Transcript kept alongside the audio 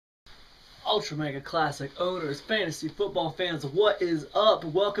Ultra Mega Classic owners, fantasy football fans, what is up?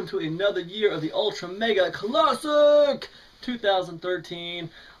 Welcome to another year of the Ultra Mega Classic 2013.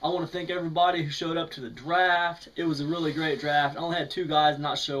 I want to thank everybody who showed up to the draft. It was a really great draft. I only had 2 guys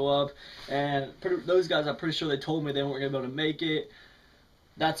not show up, and those guys, I'm pretty sure they told me they weren't going to be able to make it.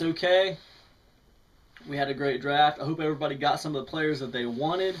 That's okay. We had a great draft. I hope everybody got some of the players that they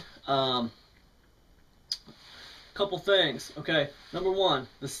wanted. Couple things. Okay, number 1,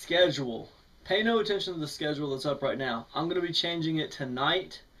 the schedule. Pay no attention to the schedule that's up right now. I'm going to be changing it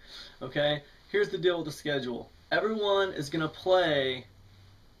tonight. Okay, here's the deal with the schedule. Everyone is going to play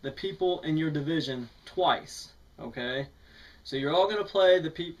the people in your division twice. Okay, so you're all going to play the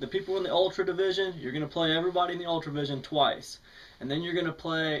people in the Ultra division. You're going to play everybody in the Ultra division twice, and then you're going to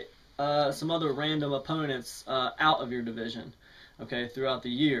play some other random opponents out of your division. Okay, throughout the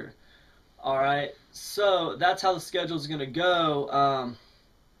year. Alright, so that's how the schedule is going to go.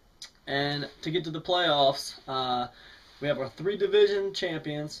 And to get to the playoffs, we have our 3 division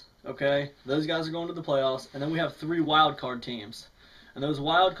champions. Okay, those guys are going to the playoffs. And then we have 3 wild card teams. And those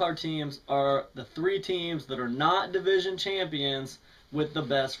wild card teams are the 3 teams that are not division champions with the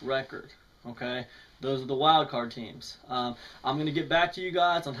best record. Okay, those are the wild card teams. I'm going to get back to you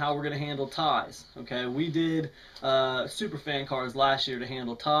guys on how we're going to handle ties. Okay, we did super fan cards last year to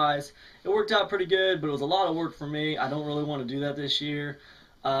handle ties. It worked out pretty good, but it was a lot of work for me. I don't really want to do that this year.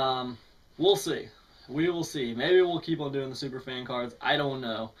 We'll see. We will see. Maybe we'll keep on doing the super fan cards. I don't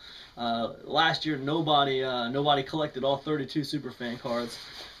know. Last year, nobody collected all 32 super fan cards,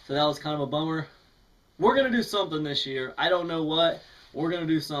 so that was kind of a bummer. We're going to do something this year. I don't know what. We're going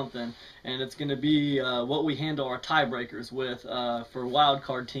to do something, and it's going to be what we handle our tiebreakers with for wild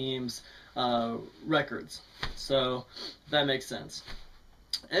card teams' records. So that makes sense.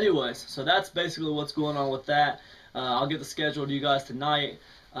 Anyways, so that's basically what's going on with that. I'll get the schedule to you guys tonight.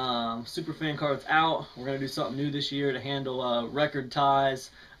 Super fan cards out. We're going to do something new this year to handle record ties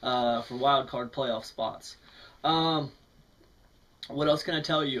for wild card playoff spots. What else can I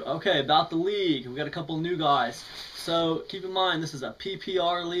tell you? Okay, about the league. We've got a couple new guys. So keep in mind, this is a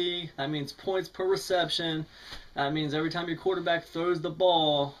PPR league. That means points per reception. That means every time your quarterback throws the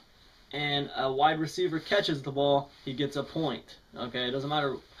ball and a wide receiver catches the ball, he gets a point. Okay, it doesn't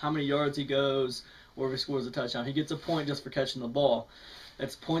matter how many yards he goes or if he scores a touchdown. He gets a point just for catching the ball.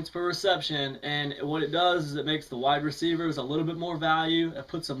 It's points per reception, and what it does is it makes the wide receivers a little bit more value. It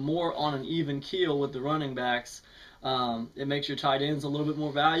puts them more on an even keel with the running backs. It makes your tight ends a little bit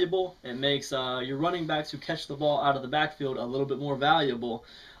more valuable. It makes your running backs who catch the ball out of the backfield a little bit more valuable.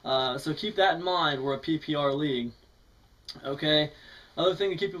 So keep that in mind. We're a PPR league. Okay. Other thing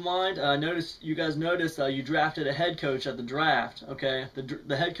to keep in mind, you guys noticed you drafted a head coach at the draft. Okay,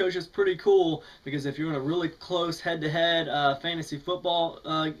 the head coach is pretty cool because if you're in a really close head-to-head fantasy football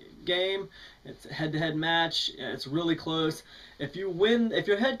game, it's a head-to-head match. It's really close. If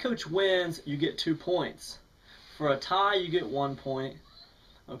your head coach wins, you get 2 points. For a tie, you get 1 point.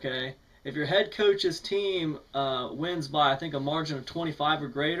 Okay, if your head coach's team wins by I think a margin of 25 or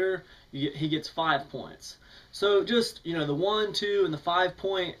greater, he gets 5 points. So just, the 1, 2, and the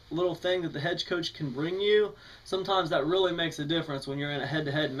 5-point little thing that the head coach can bring you, sometimes that really makes a difference when you're in a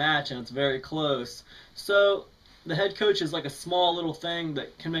head-to-head match and it's very close. So the head coach is like a small little thing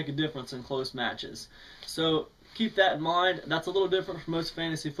that can make a difference in close matches. So keep that in mind. That's a little different from most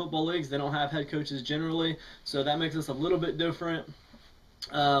fantasy football leagues. They don't have head coaches generally, so that makes us a little bit different.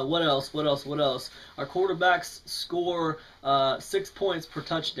 What else? Our quarterbacks score 6 points per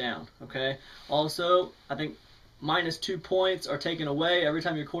touchdown. Okay. Also, I think -2 points are taken away every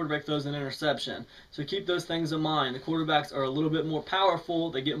time your quarterback throws an interception. So keep those things in mind. The quarterbacks are a little bit more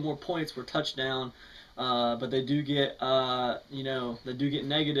powerful. They get more points per touchdown, but they do get they do get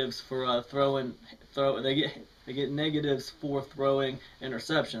negatives for They get negatives for throwing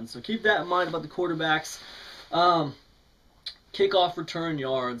interceptions. So keep that in mind about the quarterbacks. Kickoff return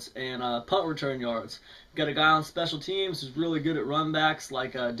yards and punt return yards. We've got a guy on special teams who's really good at run backs,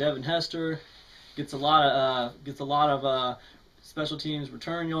 like Devin Hester. Gets a lot of special teams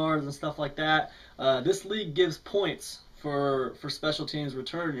return yards and stuff like that. This league gives points for special teams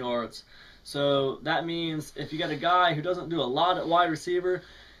return yards. So that means if you got a guy who doesn't do a lot at wide receiver,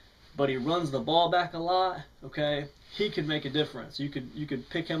 but he runs the ball back a lot, okay, he could make a difference. You could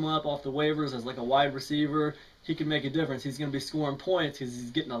pick him up off the waivers as like a wide receiver. He can make a difference. He's going to be scoring points because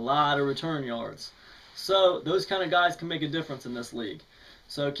he's getting a lot of return yards. So those kind of guys can make a difference in this league.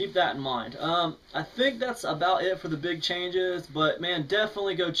 So keep that in mind. I think that's about it for the big changes. But, man,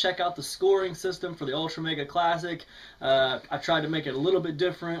 definitely go check out the scoring system for the Ultra Mega Classic. I tried to make it a little bit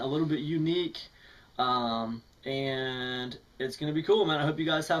different, a little bit unique. and it's going to be cool, man. I hope you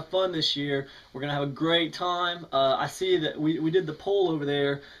guys have fun this year. We're going to have a great time. I see that we did the poll over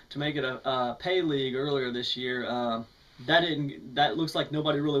there to make it a pay league earlier this year. That looks like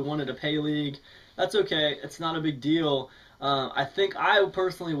nobody really wanted a pay league. That's okay. It's not a big deal. I think I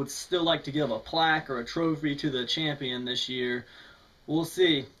personally would still like to give a plaque or a trophy to the champion this year. We'll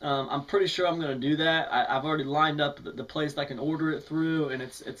see. I'm pretty sure I'm going to do that. I've already lined up the place I can order it through, and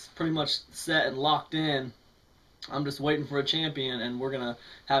it's pretty much set and locked in. I'm just waiting for a champion, and we're going to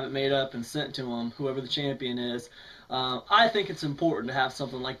have it made up and sent to him, whoever the champion is. I think it's important to have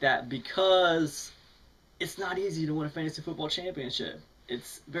something like that because it's not easy to win a fantasy football championship.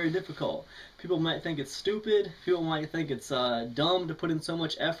 It's very difficult. People might think it's stupid. People might think it's dumb to put in so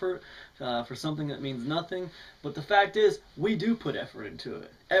much effort for something that means nothing. But the fact is, we do put effort into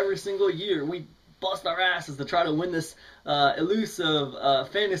it. Every single year, we bust our asses to try to win this elusive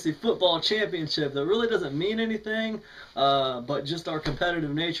fantasy football championship that really doesn't mean anything, but just our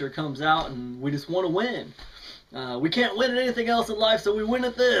competitive nature comes out and we just want to win. We can't win at anything else in life, so we win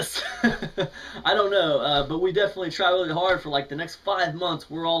at this. I don't know, but we definitely try really hard for like the next 5 months.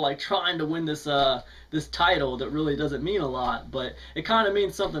 We're all like trying to win this this title that really doesn't mean a lot, but it kind of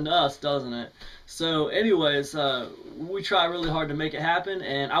means something to us, doesn't it? So anyways, we try really hard to make it happen,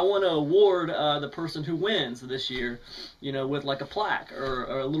 and I want to award the person who wins this year, you know, with like a plaque or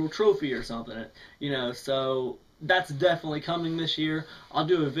a little trophy or something, you know, so that's definitely coming this year. I'll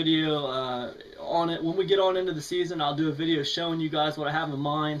do a video on it. When we get on into the season, I'll do a video showing you guys what I have in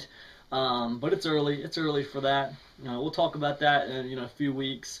mind, but it's early. It's early for that. We'll talk about that in a few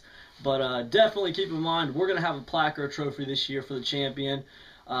weeks. But definitely keep in mind, we're going to have a plaque or a trophy this year for the champion.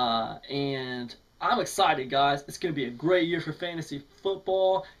 And I'm excited, guys. It's going to be a great year for fantasy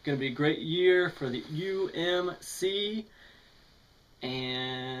football. Going to be a great year for the UMC.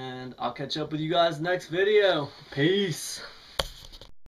 And I'll catch up with you guys next video. Peace.